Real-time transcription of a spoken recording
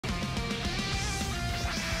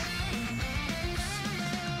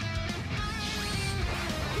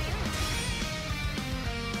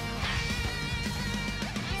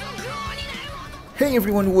Hey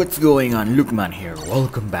everyone, what's going on? Lookman here.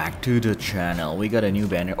 Welcome back to the channel. We got a new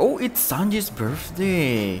banner. Oh, it's Sanji's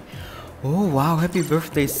birthday. Oh wow, happy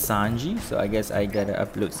birthday Sanji. So I guess I gotta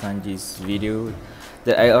upload Sanji's video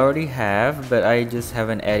that I already have, but I just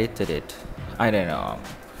haven't edited it. I don't know.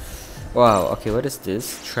 Wow, okay, what is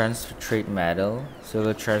this? Transfer trade medal.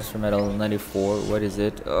 Silver transfer medal 94. What is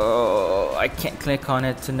it? Oh, I can't click on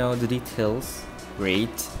it to know the details.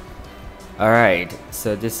 Great. Alright,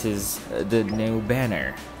 so this is the new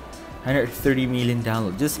banner. 130 million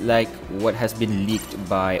downloads, just like what has been leaked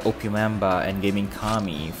by OPBR and Gaming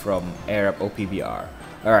Kami from Arab OPBR.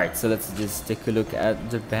 Alright, so let's just take a look at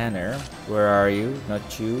the banner. Where are you?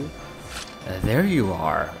 Not you. There you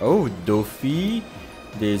are. Oh, Dofi.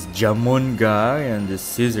 There's Jamon guy and the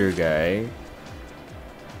scissor guy.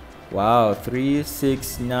 Wow, 3,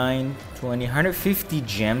 6, 9, 20, 150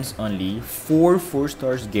 gems only. 4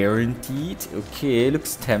 stars guaranteed. Okay,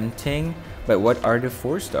 looks tempting. But what are the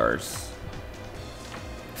 4 stars?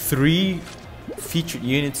 3 featured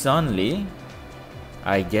units only.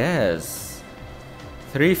 I guess.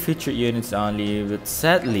 3 featured units only, but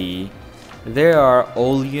sadly, there are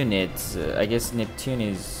all units. I guess Neptune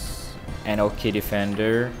is an okay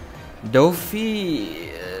defender. Dofi,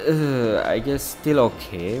 I guess still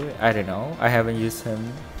okay. I don't know. I haven't used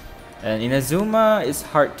him. And Inazuma is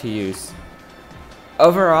hard to use.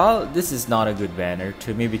 Overall, this is not a good banner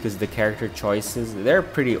to me because the character choices, they're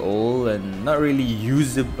pretty old and not really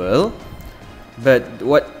usable. But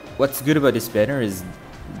what's good about this banner is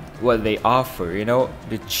what they offer. You know,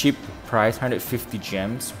 the cheap price, 150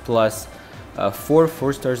 gems plus 4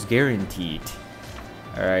 stars guaranteed.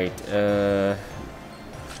 All right.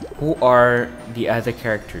 Who are the other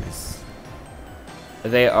characters?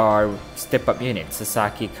 They are step-up units.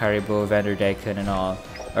 Sasaki, Karibo, Vanderdyken and all.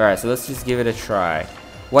 Alright, so let's just give it a try.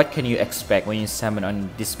 What can you expect when you summon on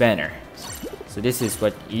this banner? So this is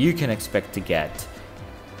what you can expect to get.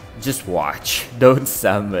 Just watch. Don't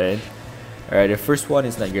summon. Alright, the first one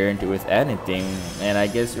is not guaranteed with anything. And I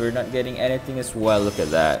guess we're not getting anything as well. Look at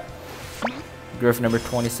that. Graph number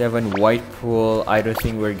 27, White Pool. I don't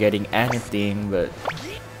think we're getting anything, but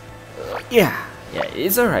yeah,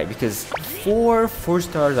 it's alright because 4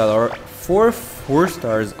 stars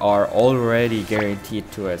are already guaranteed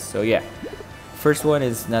to us. So yeah, first one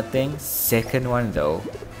is nothing. Second one though,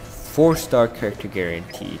 4-star character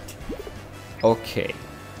guaranteed. Okay,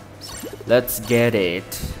 let's get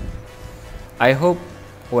it. I hope.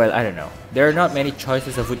 Well, I don't know. There are not many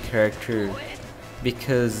choices of good character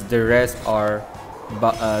because the rest are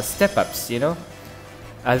step-ups. You know,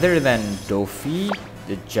 other than Dofi,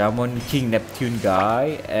 the Jamon King Neptune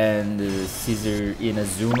guy, and the Caesar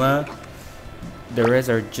Inazuma, the rest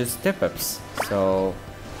are just step-ups. So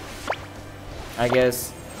I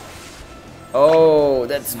guess, oh,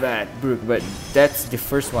 that's bad, Brooke, but that's the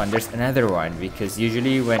first one. There's another one because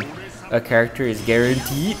usually when a character is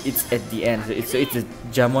guaranteed, it's at the end. So it's the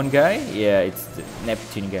Jamon guy. Yeah, it's the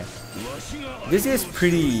Neptune guy. This is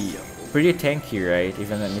pretty tanky, right,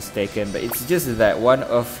 if I'm not mistaken, but it's just that one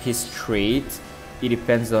of his traits, it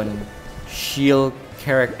depends on shield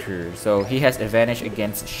character, so he has advantage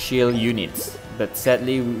against shield units, but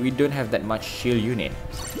sadly we don't have that much shield unit.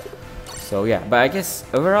 So yeah, but I guess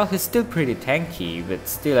overall he's still pretty tanky, but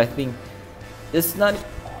still I think it's not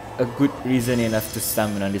a good reason enough to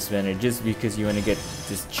summon on this banner just because you want to get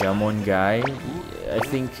this Jamon guy. I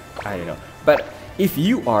think, I don't know, but if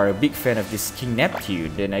you are a big fan of this King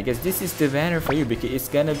Neptune, then I guess this is the banner for you because it's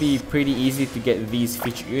gonna be pretty easy to get these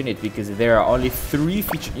featured units because there are only 3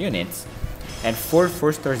 featured units and 4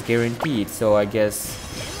 stars guaranteed. So I guess,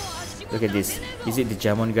 look at this. Is it the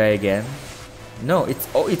Jamon guy again? No, it's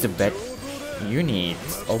a bad unit.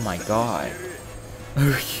 Oh my god.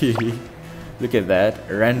 Okay, look at that.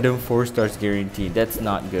 Random 4 stars guaranteed. That's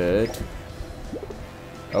not good.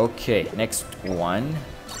 Okay, next one.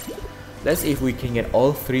 Let's see if we can get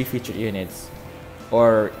all 3 featured units,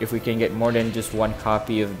 or if we can get more than just 1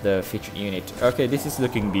 copy of the featured unit. Okay, this is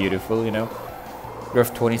looking beautiful, you know.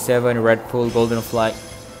 Graph 27, Red Pool, Golden Flight,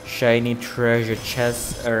 shiny treasure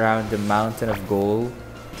chests around the mountain of gold.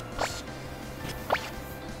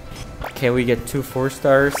 Can we get 2 4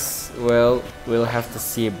 stars? Well, we'll have to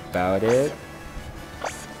see about it.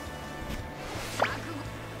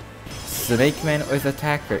 Snake Man with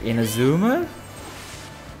attacker, Inazuma?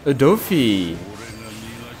 Dofi.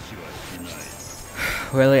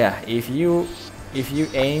 Well, yeah, if you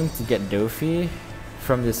aim to get Dofi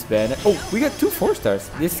from this banner. Oh, we got 2 4 stars.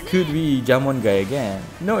 This could be Jamon guy again.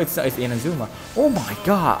 No, it's not. It's Inazuma. Oh my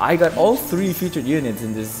god, I got all 3 featured units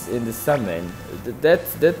in this summon.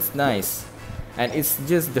 That's nice, and it's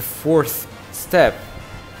just the 4th step.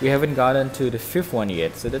 we haven't gotten to the 5th one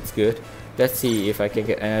yet, so that's good. Let's see if I can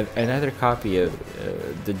get another copy of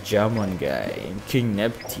the Jamon guy, King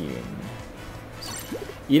Neptune.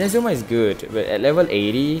 Inazuma is good, but at level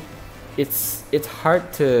 80, it's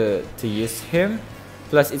hard to use him.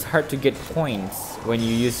 Plus, it's hard to get points when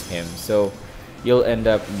you use him. So you'll end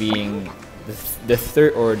up being the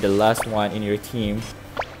 3rd or the last one in your team.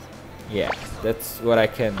 Yeah, that's what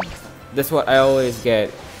I always get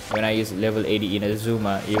when I use level 80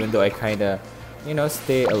 Inazuma. Even though I kinda, you know,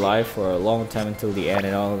 stay alive for a long time until the end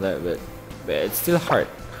and all that, but it's still hard.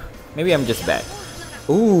 Maybe I'm just bad.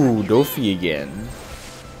 Ooh, Dofi again.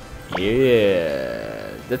 Yeah,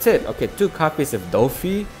 that's it. Okay, 2 copies of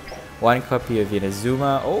Dofi, 1 copy of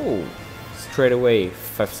Inazuma. Oh, straight away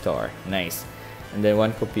 5-star. Nice. And then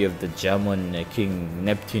 1 copy of the Jamon King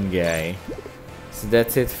Neptune guy. So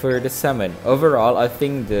that's it for the summon. Overall, I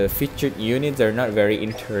think the featured units are not very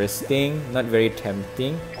interesting, not very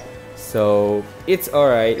tempting. So it's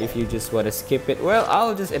alright if you just want to skip it. Well,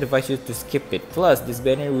 I'll just advise you to skip it. Plus, this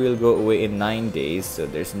banner will go away in 9 days, so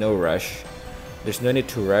there's no rush. There's no need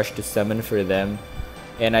to rush to summon for them.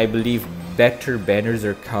 And I believe better banners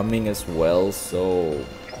are coming as well, so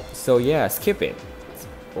yeah, skip it.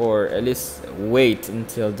 Or at least wait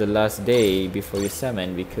until the last day before you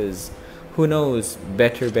summon, because who knows,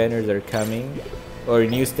 better banners are coming, or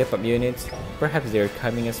new step up units, perhaps they're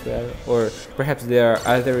coming as well, or perhaps there are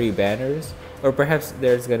other rebanners, or perhaps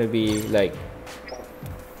there's gonna be like,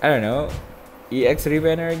 I don't know, EX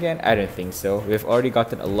rebanner again? I don't think so. We've already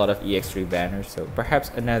gotten a lot of EX rebanners, so perhaps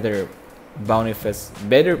another Bounty Fest,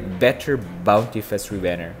 better Bounty Fest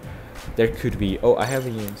rebanner. There could be. Oh, I have a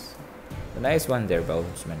use. A nice one there,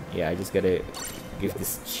 Bounceman. Yeah, I just gotta give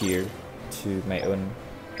this cheer to my own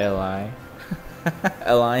alliance.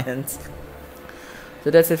 So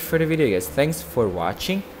that's it for the video, guys. Thanks for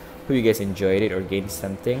watching. Hope you guys enjoyed it or gained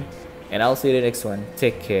something, and I'll see you in the next one.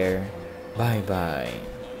 Take care. Bye bye.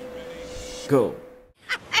 Go.